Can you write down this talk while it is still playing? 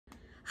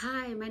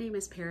Hi, my name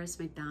is Paris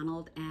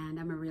McDonald and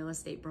I'm a real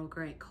estate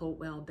broker at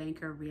Coldwell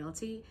Banker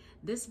Realty.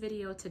 This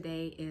video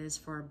today is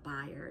for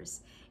buyers.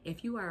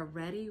 If you are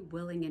ready,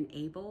 willing, and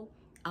able,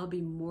 I'll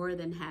be more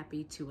than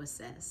happy to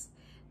assist.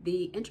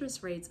 The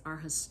interest rates are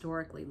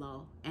historically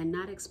low and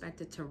not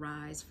expected to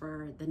rise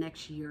for the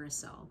next year or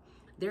so.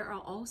 There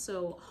are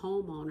also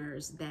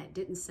homeowners that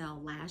didn't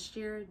sell last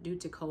year due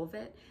to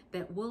COVID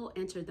that will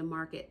enter the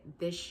market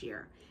this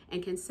year.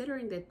 And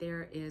considering that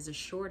there is a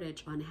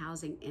shortage on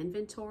housing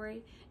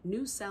inventory,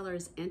 new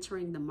sellers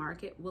entering the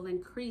market will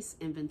increase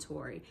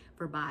inventory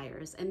for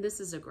buyers. And this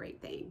is a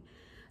great thing.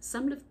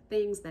 Some of the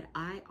things that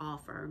I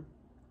offer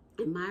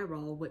in my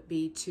role would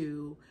be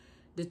to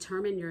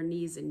determine your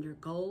needs and your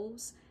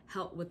goals,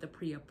 help with the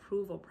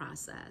pre-approval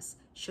process,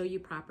 show you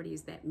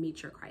properties that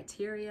meet your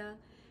criteria,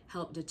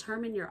 help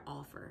determine your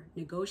offer,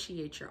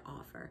 negotiate your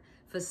offer,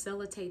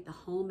 facilitate the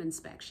home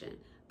inspection,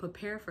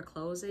 prepare for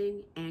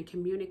closing, and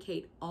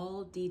communicate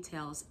all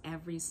details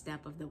every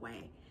step of the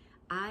way.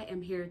 I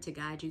am here to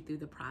guide you through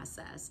the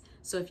process.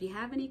 So if you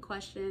have any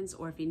questions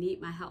or if you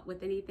need my help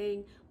with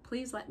anything,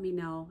 please let me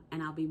know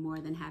and I'll be more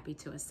than happy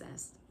to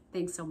assist.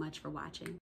 Thanks so much for watching.